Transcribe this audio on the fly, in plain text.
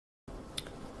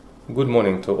Good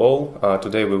morning to all.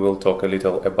 Today we will talk a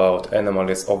little about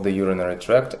anomalies of the urinary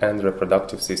tract and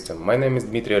reproductive system. My name is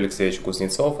Dmitry Alexeyevich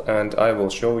Kuznetsov and I will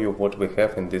show you what we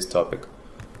have in this topic.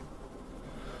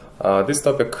 This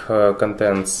topic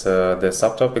contains the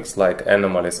subtopics like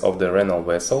anomalies of the renal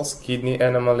vessels, kidney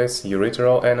anomalies,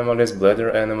 ureteral anomalies, bladder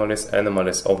anomalies,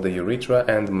 anomalies of the urethra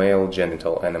and male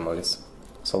genital anomalies.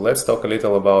 So let's talk a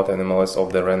little about anomalies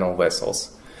of the renal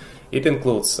vessels. It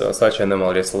includes such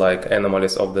anomalies like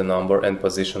anomalies of the number and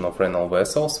position of renal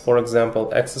vessels, for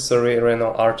example, accessory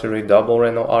renal artery, double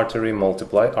renal artery,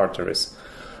 multiply arteries.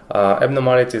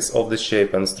 Abnormalities of the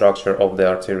shape and structure of the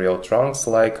arterial trunks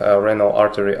like renal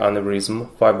artery aneurysm,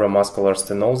 fibromuscular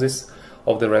stenosis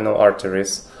of the renal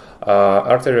arteries,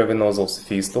 arteriovenous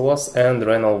fistulas and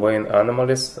renal vein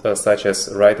anomalies such as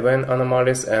right vein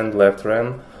anomalies and left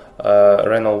renal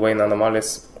vein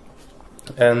anomalies.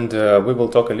 And we will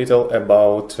talk a little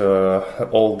about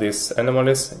all these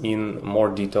anomalies in more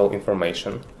detailed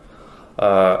information.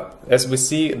 As we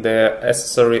see, the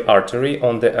accessory artery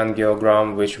on the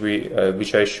angiogram,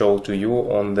 which I showed to you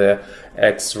on the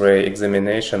X-ray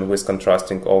examination with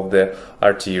contrasting of the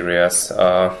arteries.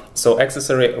 So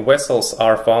accessory vessels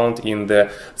are found in the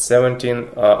 17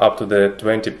 up to the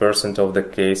 20% of the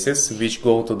cases, which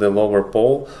go to the lower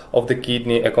pole of the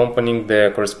kidney, accompanying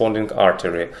the corresponding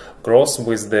artery, cross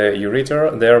with the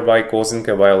ureter, thereby causing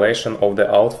a violation of the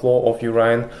outflow of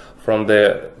urine from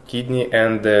the kidney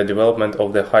and the development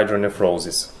of the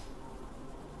hydronephrosis.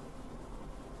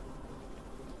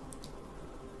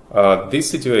 This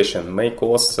situation may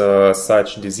cause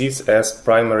such disease as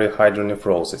primary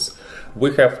hydronephrosis.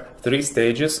 We have three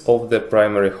stages of the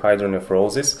primary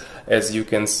hydronephrosis. As you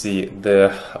can see,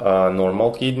 the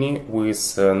normal kidney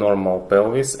with normal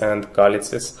pelvis and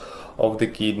calyces of the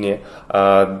kidney.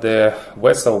 The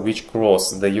vessel which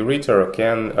crosses the ureter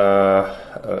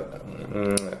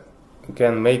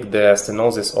can make the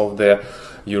stenosis of the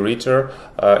ureter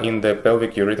in the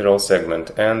pelvic-ureterial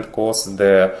segment and cause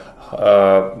the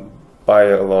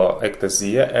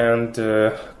pyloectasia and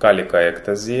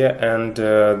calycaectasia and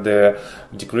the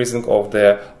decreasing of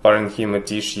the parenchyma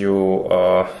tissue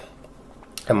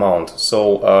amount.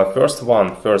 So first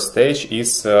stage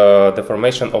is the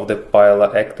formation of the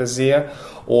pyloectasia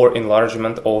or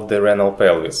enlargement of the renal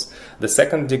pelvis. The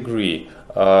second degree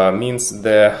means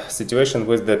the situation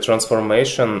with the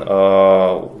transformation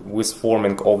with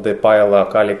forming of the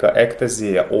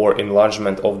pylocalycaectasia or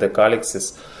enlargement of the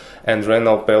calyxes and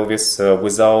renal pelvis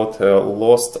without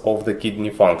loss of the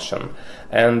kidney function.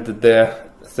 And the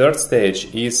third stage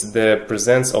is the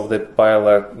presence of the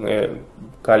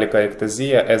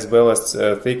pylocalycaectasia as well as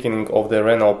thickening of the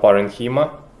renal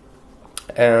parenchyma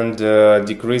and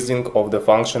decreasing of the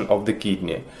function of the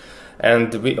kidney.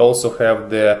 And we also have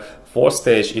the fourth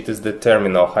stage, it is the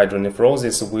terminal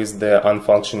hydronephrosis with the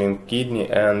unfunctioning kidney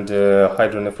and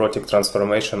hydronephrotic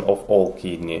transformation of all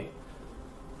kidney.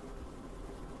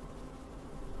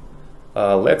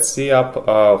 Let's see up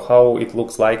how it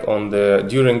looks like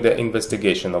during the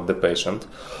investigation of the patient.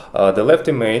 The left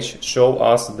image shows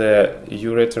us the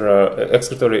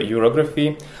excretory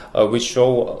urography, which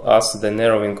show us the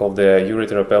narrowing of the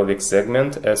ureteropelvic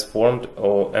segment as formed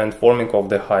and forming of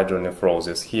the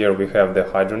hydronephrosis. Here we have the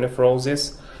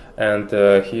hydronephrosis, and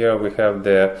here we have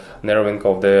the narrowing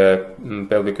of the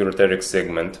pelvic-ureteric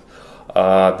segment.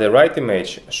 The right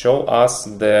image shows us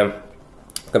the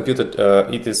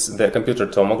it is the computer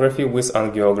tomography with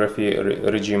angiography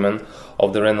regimen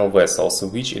of the renal vessels,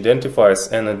 which identifies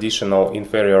an additional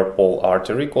inferior pole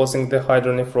artery causing the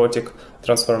hydronephrotic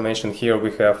transformation. Here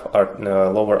we have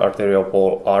lower arterial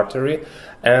pole artery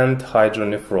and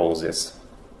hydronephrosis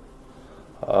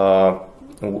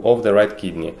of the right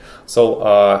kidney. So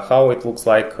how it looks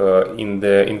like in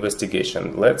the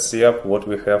investigation. Let's see up what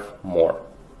we have more.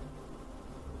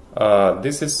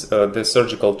 This is the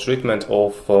surgical treatment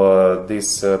of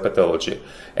this pathology.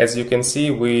 As you can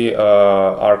see, we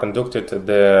are conducted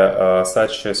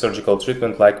such surgical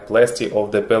treatment like Plasty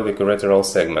of the pelvic-ureterial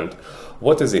segment.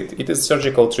 What is it? It is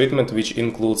surgical treatment which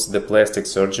includes the plastic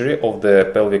surgery of the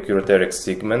pelvic-ureteric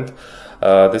segment,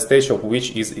 the stage of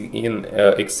which is in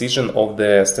excision of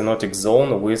the stenotic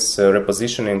zone with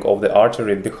repositioning of the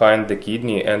artery behind the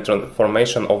kidney and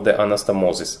transformation of the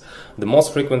anastomosis. The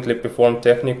most frequently performed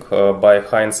technique by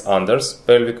Heinz Anders,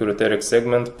 pelvic-ureteric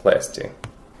segment Plasty.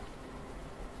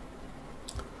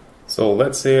 So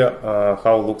let's see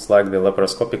how it looks like the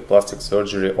laparoscopic plastic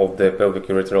surgery of the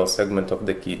pelvic-ureterial segment of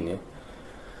the kidney.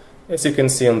 As you can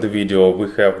see on the video,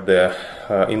 we have the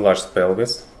enlarged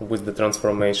pelvis with the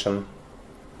transformation,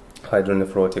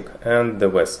 hydronephrotic, and the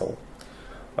vessel.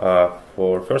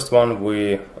 For first one,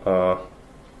 we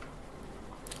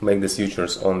make the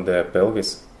sutures on the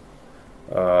pelvis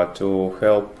to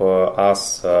help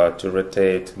us to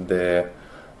rotate the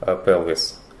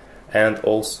pelvis. And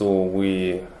also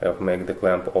we have made the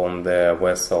clamp on the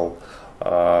vessel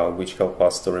which help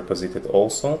us to reposit it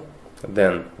also.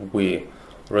 Then we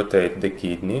rotate the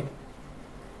kidney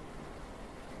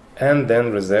and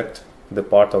then resect the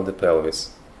part of the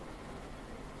pelvis.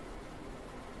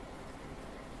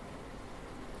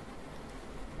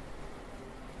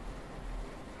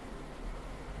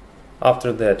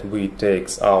 After that we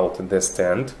takes out the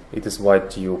stent. It is white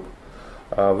tube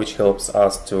which helps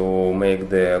us to make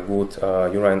the good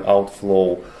urine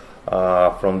outflow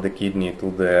from the kidney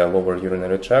to the lower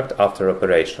urinary tract after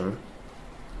operation.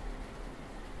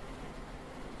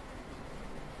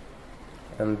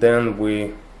 And then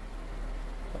we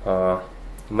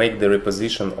make the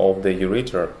reposition of the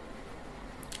ureter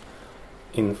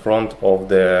in front of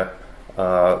the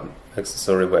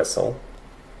accessory vessel.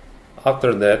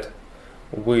 After that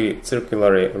we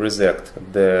circularly resect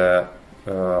the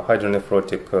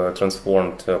hydronephrotic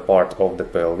transformed part of the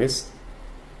pelvis,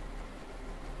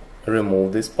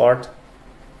 remove this part,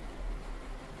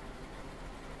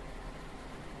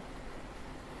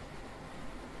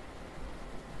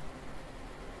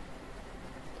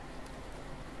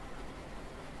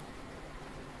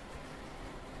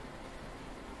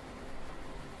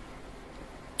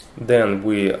 then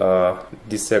we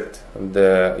dissect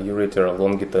the ureter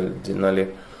longitudinally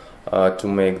to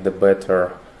make the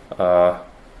better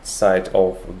side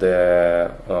of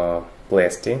the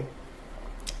plasty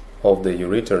of the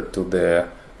ureter to the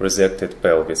resected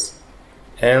pelvis,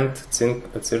 and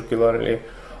circularly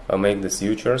make the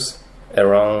sutures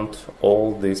around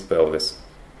all this pelvis.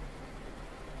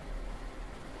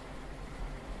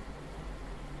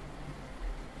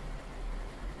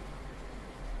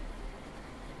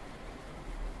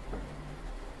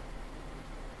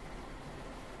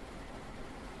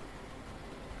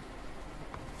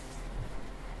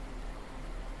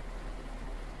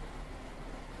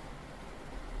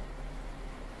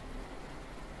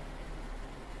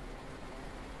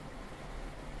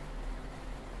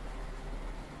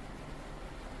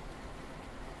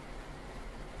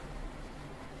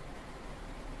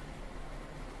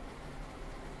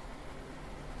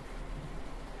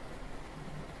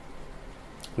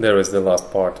 There is the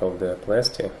last part of the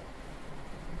plasty,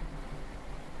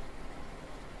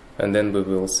 and then we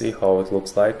will see how it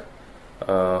looks like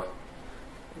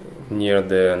near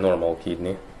the normal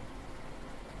kidney.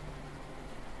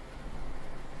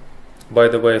 By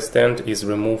the way, stent is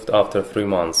removed after 3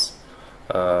 months,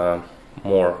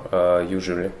 more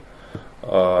usually,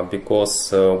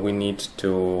 because we need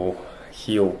to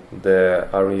heal the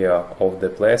area of the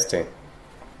plasty.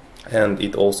 And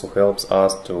it also helps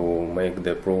us to make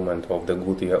the improvement of the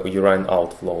good urine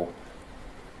outflow.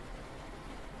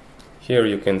 Here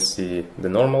you can see the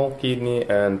normal kidney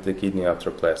and the kidney after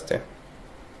plasty.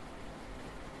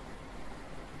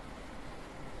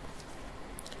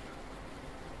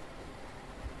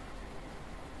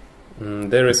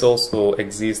 There is also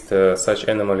such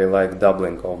anomaly like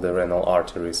doubling of the renal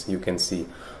arteries. You can see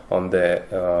on the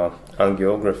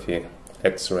angiography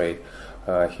X-ray.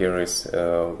 Here is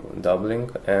doubling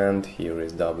and here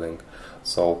is doubling.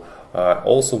 So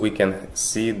also we can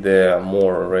see the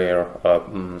more rare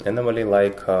anomaly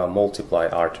like multiply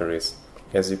arteries.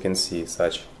 As you can see,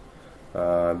 such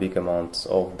big amounts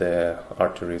of the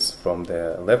arteries from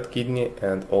the left kidney,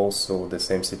 and also the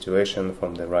same situation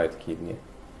from the right kidney.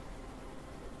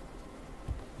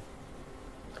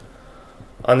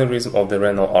 Aneurysm of the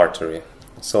renal artery.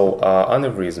 So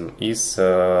aneurysm is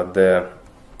the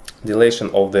dilation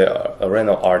of the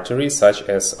renal artery, such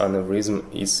as aneurysm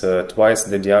is twice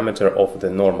the diameter of the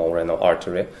normal renal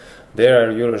artery. They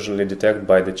are usually detected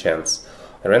by the chance.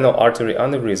 A renal artery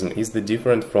aneurysm is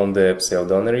different from the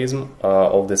pseudoaneurysm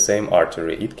of the same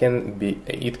artery. It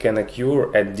can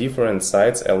occur at different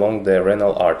sites along the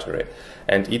renal artery,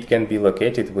 and it can be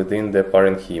located within the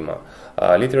parenchyma.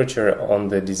 Literature on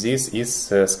the disease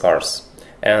is scarce,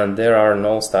 and there are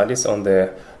no studies on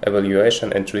the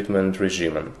evaluation and treatment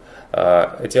regimen.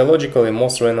 Etiologically,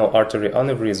 most renal artery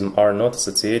aneurysms are not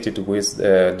associated with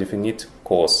a definite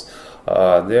cause.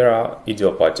 They are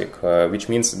idiopathic, which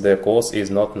means the cause is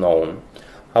not known.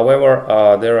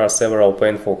 However, there are several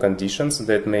painful conditions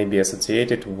that may be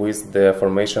associated with the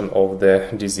formation of the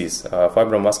disease.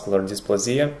 Fibromuscular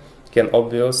dysplasia can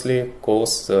obviously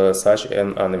cause such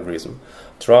an aneurysm.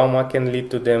 Trauma can lead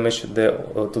to damage to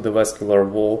the vascular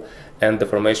wall and the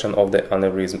formation of the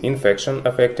aneurysm. Infection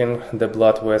affecting the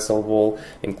blood vessel wall,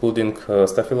 including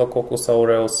Staphylococcus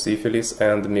aureus, syphilis,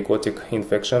 and mycotic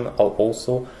infection, are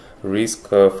also Risk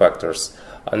factors.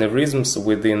 Aneurysms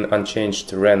within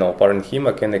unchanged renal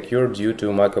parenchyma can occur due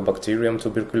to Mycobacterium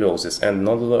tuberculosis and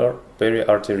nodular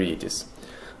periarteritis.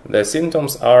 The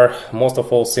symptoms are most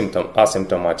of all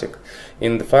asymptomatic.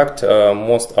 In fact,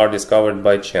 most are discovered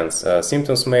by chance.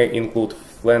 Symptoms may include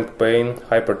flank pain,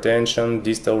 hypertension,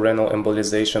 distal renal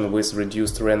embolization with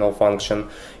reduced renal function,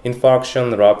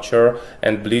 infarction, rupture,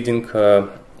 and bleeding. The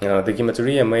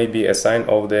hematuria may be a sign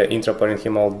of the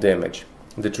intraparenchymal damage.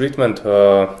 The treatment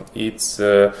depends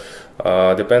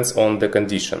on the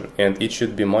condition, and it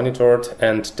should be monitored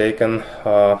and taken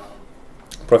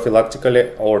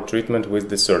prophylactically or treatment with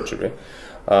the surgery.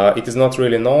 It is not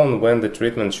really known when the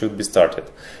treatment should be started.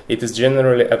 It is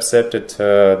generally accepted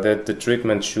that the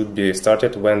treatment should be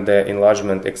started when the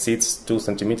enlargement exceeds 2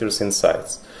 cm in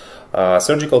size.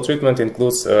 Surgical treatment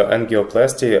includes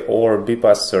angioplasty or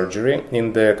bypass surgery.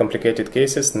 In the complicated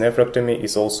cases, nephrectomy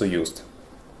is also used.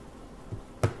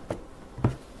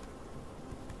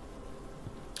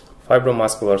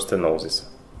 Fibromuscular stenosis.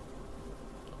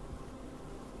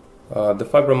 The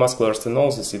fibromuscular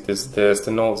stenosis, it is the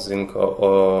stenosing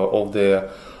of the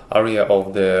area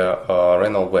of the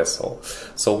renal vessel.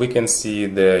 So we can see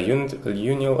the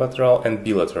unilateral and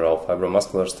bilateral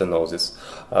fibromuscular stenosis.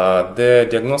 The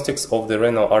diagnostics of the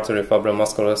renal artery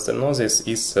fibromuscular stenosis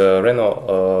is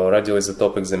renal radial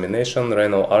isotope examination,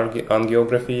 renal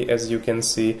angiography, as you can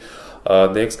see,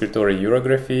 the excretory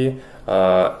urography,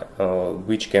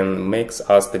 which can make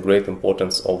us the great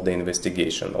importance of the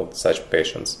investigation of such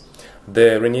patients.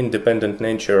 The renin-dependent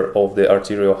nature of the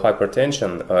arterial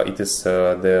hypertension, it is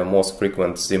the most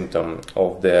frequent symptom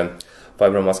of the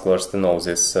fibromuscular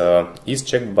stenosis, is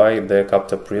checked by the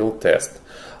captopril test.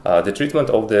 The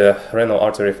treatment of the renal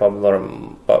artery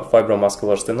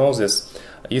fibromuscular stenosis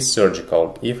is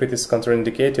surgical. If it is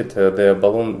contraindicated, the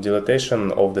balloon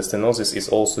dilatation of the stenosis is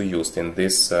also used in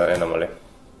this anomaly.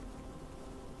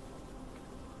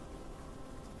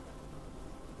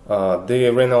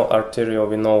 The renal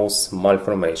arteriovenous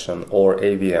malformation, or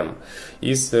AVM,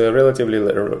 is a relatively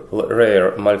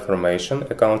rare malformation,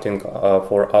 accounting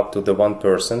for up to the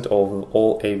 1% of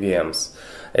all AVMs.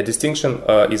 A distinction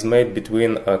is made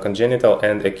between congenital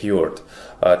and acquired,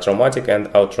 traumatic and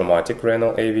atraumatic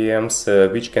renal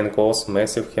AVMs, which can cause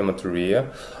massive hematuria,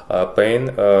 pain,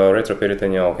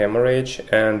 retroperitoneal hemorrhage,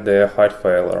 and heart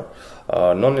failure.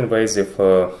 Non-invasive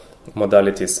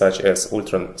modalities such as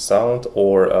ultrasound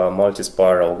or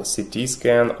multispiral CT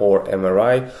scan or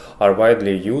MRI are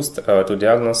widely used to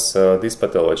diagnose this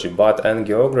pathology, but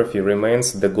angiography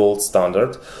remains the gold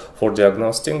standard for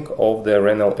diagnosing of the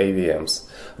renal AVMs.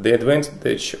 The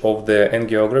advantage of the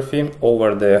angiography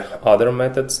over the other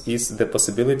methods is the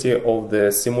possibility of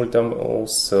the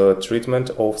simultaneous treatment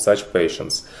of such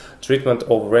patients. Treatment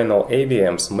of renal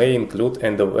AVMs may include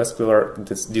endovascular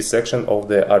dissection of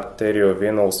the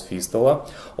arteriovenous fistula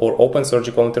or open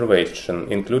surgical intervention,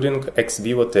 including ex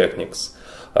vivo techniques.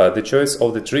 The choice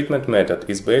of the treatment method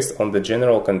is based on the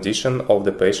general condition of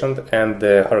the patient and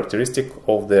the characteristic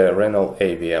of the renal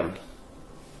AVM.